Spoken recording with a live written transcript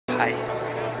Hi.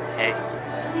 Hey.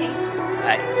 Hey.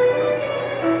 Hi.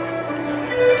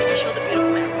 Did you show the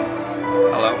beautiful mountains?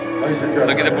 Hello.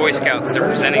 Look at the Boy Scouts. They're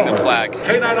presenting the flag.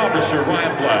 K-9 Officer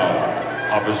Ryan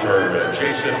Blau, Officer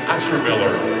Jason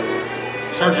Ostermiller,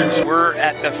 Sergeant. We're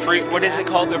at the what is it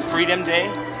called? The Freedom Day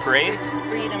Parade?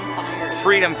 Freedom Fire.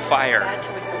 Freedom Fire. Bad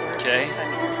choice of words. Okay. This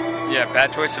time. Yeah,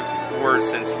 bad choice of words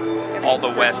since all the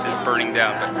West is burning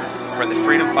down. But we're at the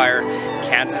Freedom Fire.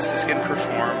 Kansas is going to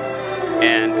perform,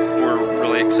 and we're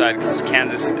really excited because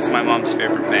Kansas is my mom's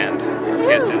favorite band. You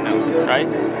guys didn't know, right?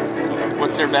 So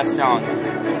what's their best song?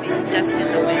 Dust in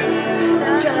the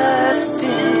wind. Dust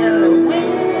in the wind.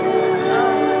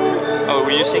 Oh,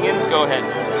 were you singing? Go ahead.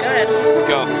 It's good.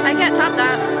 Go. I can't top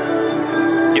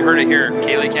that. You heard it here.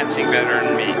 Kaylee can't sing better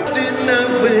than me. Dust in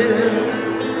the wind.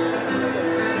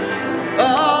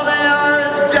 All they are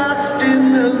is dust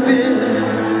in the wind.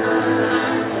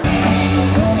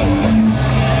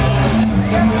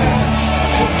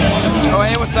 Oh,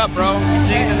 hey, what's up, bro? You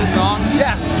singing this song?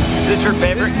 Yeah. Is this your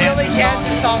favorite? This is the only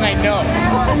Kansas song I know.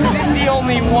 This is the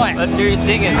only one. Let's hear you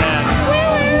sing it, man.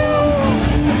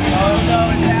 Oh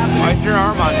no, it's happening. Why's your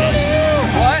arm on me?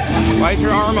 What? Why's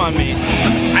your arm on me?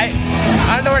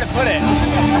 I don't know where to put it.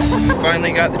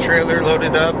 Finally got the trailer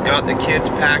loaded up, got the kids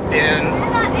packed in.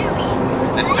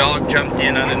 The dog jumped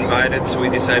in uninvited, so we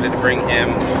decided to bring him.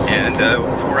 And a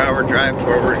 4-hour drive to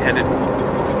where we're headed.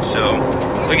 So,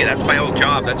 look at that's my old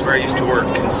job. That's where I used to work.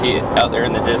 You can see it out there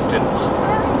in the distance.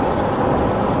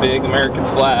 Big American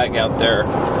flag out there.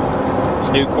 It's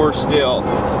new course still.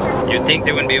 You'd think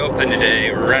they wouldn't be open today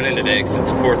or running today because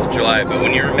it's the 4th of July, but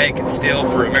when you're making steel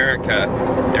for America,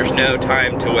 there's no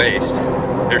time to waste.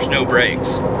 There's no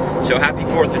breaks. So happy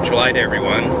 4th of July to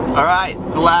everyone. Alright,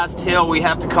 the last hill we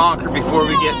have to conquer before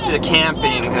we get to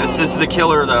camping. This is the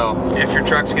killer though. If your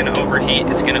truck's gonna overheat,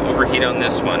 it's gonna overheat on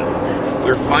this one.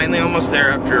 We're finally almost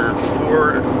there after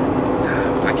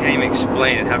I can't even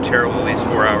explain it how terrible these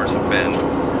 4 hours have been.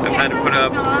 I've had to put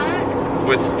up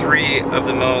with 3 of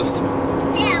the most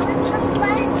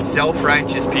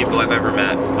self-righteous people I've ever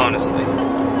met, honestly.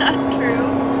 It's not true.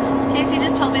 Casey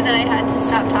just told me that I had to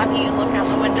stop talking and look out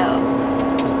the window.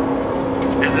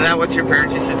 Isn't that what your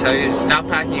parents used to tell you? Stop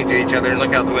talking to each other and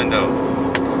look out the window.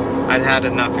 I'd had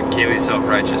enough of Kaylee's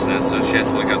self-righteousness, so she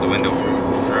has to look out the window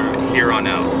from here on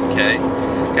out, okay?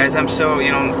 Guys,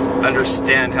 you don't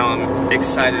understand how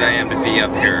excited I am to be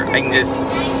up here. I can just...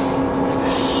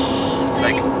 It's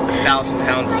like 1,000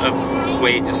 pounds of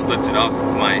weight just lifted off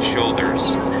my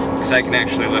shoulders. Because I can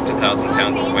actually lift 1,000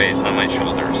 pounds of weight on my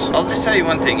shoulders. I'll just tell you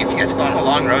one thing. If you guys go on a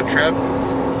long road trip,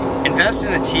 invest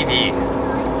in a TV.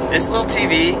 This little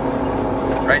TV,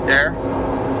 right there,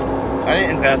 I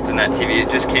didn't invest in that TV. It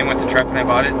just came with the truck when I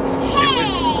bought it. It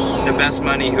was the best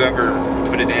money whoever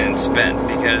put it in and spent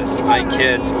because my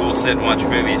kids will sit and watch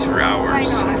movies for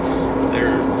hours.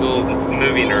 They're little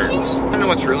movie nerds. I know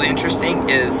what's really interesting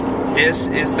is this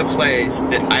is the place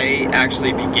that I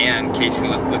actually began the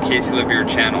CaseyLavere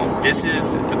Channel. This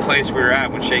is the place we were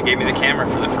at when Shay gave me the camera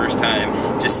for the first time.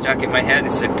 Just stuck it in my head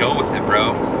and said, go with it,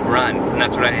 bro. Run. And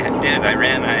that's what I did. I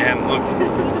ran. I haven't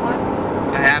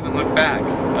looked back.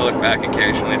 I look back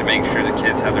occasionally to make sure the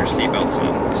kids have their seatbelts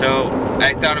on. So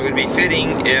I thought it would be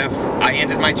fitting if I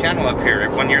ended my channel up here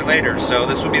 1 year later. So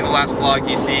this will be the last vlog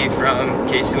you see from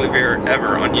CaseyLavere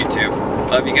ever on YouTube.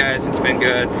 Love you guys. It's been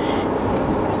good.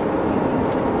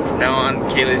 From now on,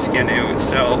 Kaylee's going to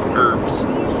sell herbs in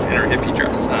her hippie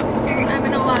dress. Huh? I'm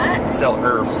gonna what? Sell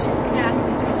herbs. Yeah.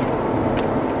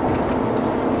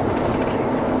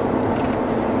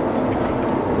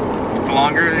 The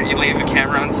longer you leave a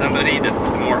camera on somebody, the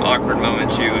more awkward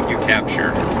moments you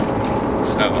capture.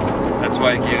 So that's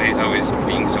why Kaylee's always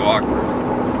being so awkward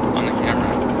on the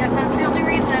camera. Yeah, that's the only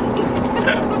reason.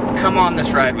 Come on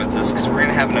this ride with us because we're going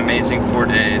to have an amazing 4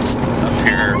 days up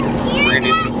here. We're going to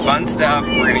do some fun stuff.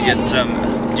 We're going to get some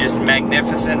just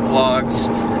magnificent vlogs.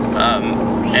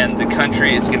 And the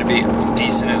country is going to be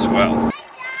decent as well.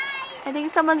 I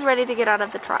think someone's ready to get out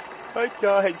of the truck. Hi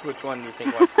guys, which one do you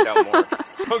think wants to get out more?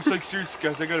 I was like, seriously,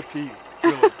 guys, I gotta pee.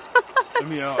 Really. Let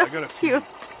me out. I gotta pee. Cute.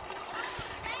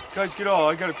 Guys, get out.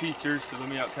 I gotta pee. Seriously, let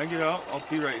me out. Can I get out? I'll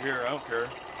pee right here. I don't care.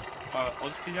 I'll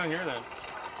just pee down here then.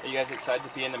 Are you guys excited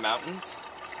to be in the mountains?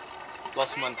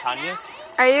 Los Montañas?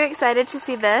 Are you excited to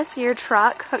see this? Your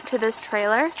truck hooked to this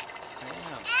trailer?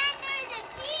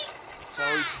 It's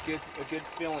always a good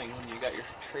feeling when you got your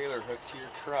trailer hooked to your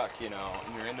truck, you know,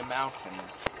 and you're in the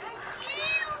mountains.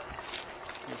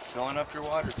 You're filling up your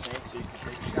water tank so you can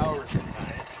take showers at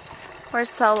night. We're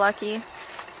so lucky.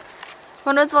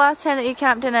 When was the last time that you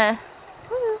camped in a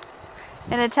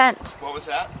tent? What was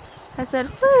that? I said,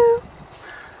 woo.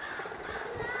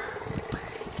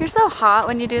 You're so hot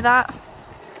when you do that.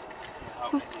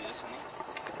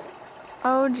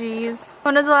 Oh geez.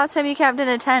 When was the last time you camped in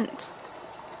a tent?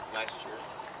 Last year.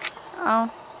 Oh.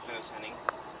 I was hunting.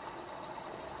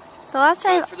 The last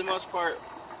time. But for the most part,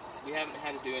 we haven't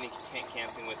had to do any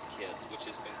camping with the kids, which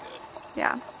has been good.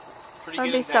 Yeah. Pretty That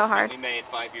would good be so hard. investment we made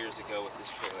 5 years ago with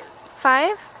this trailer.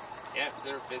 5? Yeah, it's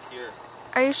their 5th year.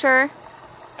 Are you sure?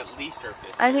 At least our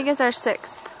 5th I year. think it's our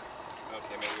 6th.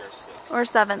 Okay, maybe our 6th. Or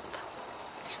 7th.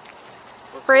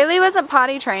 Braylee wasn't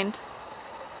potty trained.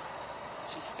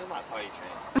 She's still not potty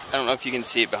trained. I don't know if you can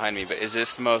see it behind me, but is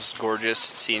this the most gorgeous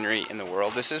scenery in the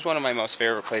world? This is one of my most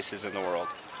favorite places in the world.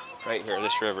 Right here,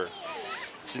 this river.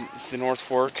 It's the North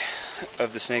Fork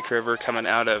of the Snake River coming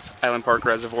out of Island Park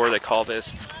Reservoir. They call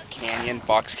this canyon,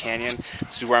 Box Canyon.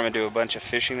 This is where I'm going to do a bunch of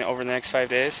fishing over the next 5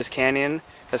 days. This canyon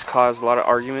has caused a lot of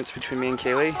arguments between me and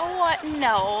Kaylee. Oh,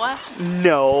 no.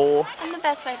 No. I'm the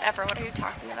best wife ever. What are you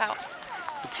talking about?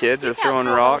 The kids are Look out throwing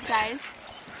for all rocks. those guys.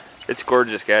 It's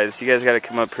gorgeous, guys. You guys got to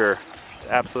come up here. It's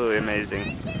absolutely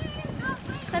amazing.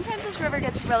 Sometimes this river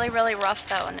gets really, really rough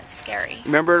though, and it's scary.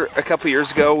 Remember a couple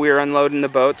years ago we were unloading the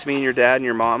boats, me and your dad and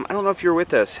your mom. I don't know if you were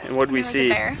with us. And what did we see?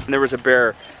 There was a bear. And there was a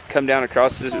bear come down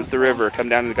across the river, come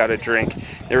down and got a drink.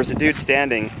 There was a dude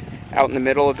standing out in the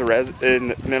middle of the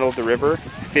river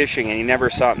fishing, and he never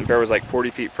saw it, and the bear was like 40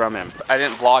 feet from him. I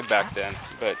didn't vlog back then,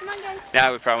 but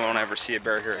now we probably won't ever see a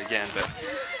bear here again. But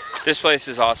this place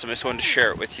is awesome. I just wanted to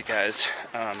share it with you guys.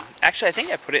 Actually, I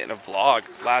think I put it in a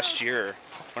vlog last year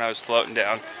when I was floating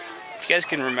down. If you guys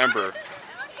can remember,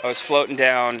 I was floating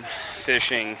down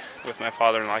fishing with my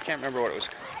father-in-law. I can't remember what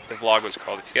the vlog was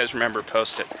called. If you guys remember,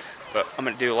 post it. But I'm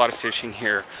going to do a lot of fishing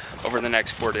here over the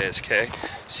next 4 days, okay?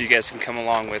 So you guys can come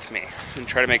along with me and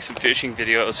try to make some fishing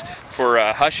videos for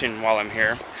Hushin' while I'm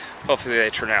here. Hopefully they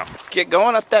turn out. Get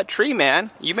going up that tree, man.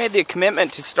 You made the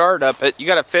commitment to start up it. You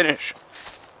got to finish.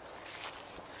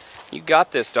 You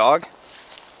got this, dog.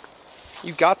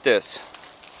 You got this.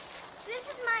 This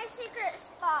is my secret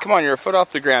spot. Come on, you're a foot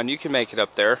off the ground. You can make it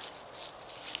up there.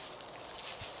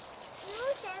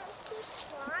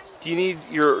 Do you need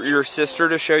your sister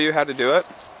to show you how to do it?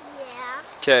 Yeah.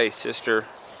 Okay, sister.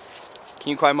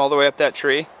 Can you climb all the way up that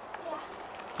tree? Yeah.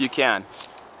 You can.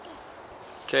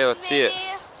 Okay, let's see it.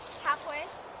 Halfway.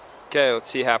 Okay, let's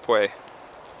see halfway.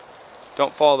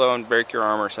 Don't fall though and break your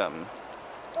arm or something.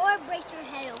 Or break your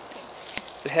head open.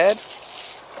 The head?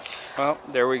 Well,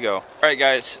 there we go. Alright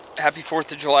guys, happy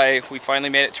 4th of July. We finally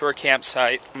made it to our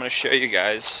campsite. I'm going to show you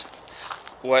guys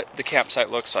what the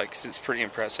campsite looks like because it's pretty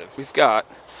impressive. We've got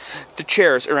the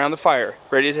chairs around the fire,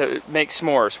 ready to make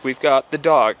s'mores. We've got the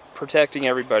dog protecting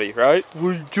everybody, right? What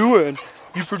are you doing?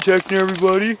 You protecting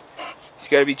everybody? He's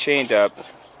got to be chained up.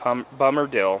 Bummer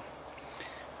Dill.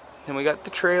 Then we got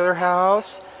the trailer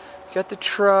house. We got the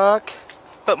truck.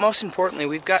 But most importantly,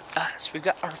 we've got us. We've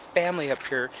got our family up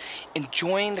here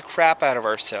enjoying the crap out of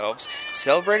ourselves,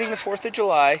 celebrating the 4th of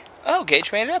July. Oh,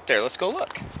 Gage made it up there. Let's go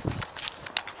look.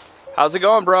 How's it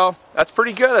going, bro? That's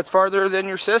pretty good. That's farther than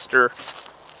your sister.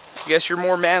 I guess you're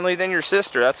more manly than your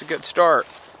sister. That's a good start.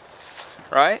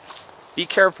 Right? Be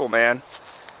careful, man.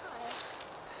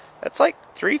 That's like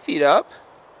 3 feet up.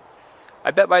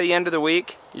 I bet by the end of the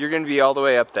week, you're going to be all the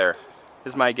way up there,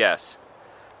 is my guess.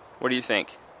 What do you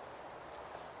think?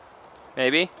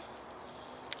 Maybe?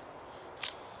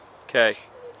 Okay.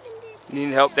 You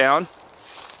need help down?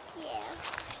 Yeah.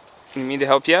 You need me to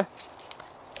help you?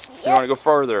 You want to go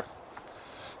further?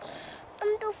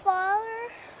 The father.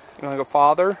 You want to go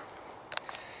farther?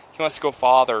 He wants to go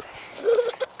farther.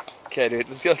 Okay, dude,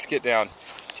 let's get down.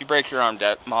 If you break your arm,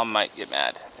 Dad, Mom might get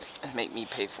mad and make me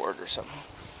pay for it or something.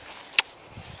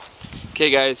 Okay,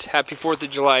 guys, happy 4th of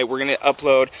July. We're going to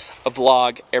upload a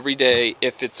vlog every day.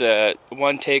 If it's a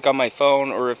one take on my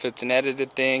phone or if it's an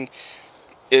edited thing,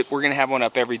 we're going to have one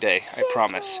up every day, I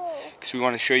promise. Because we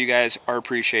want to show you guys our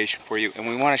appreciation for you. And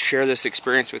we want to share this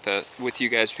experience with you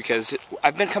guys because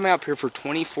I've been coming up here for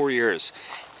 24 years.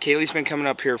 Kaylee's been coming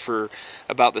up here for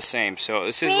about the same. So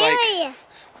this is like,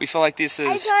 we feel like this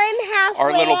is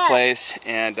our little place.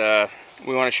 And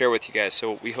we want to share with you guys.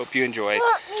 So we hope you enjoy.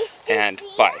 And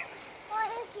bye.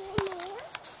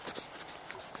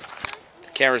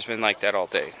 The camera's been like that all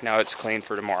day. Now it's clean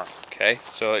for tomorrow. Okay?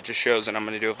 So it just shows that I'm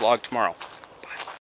going to do a vlog tomorrow.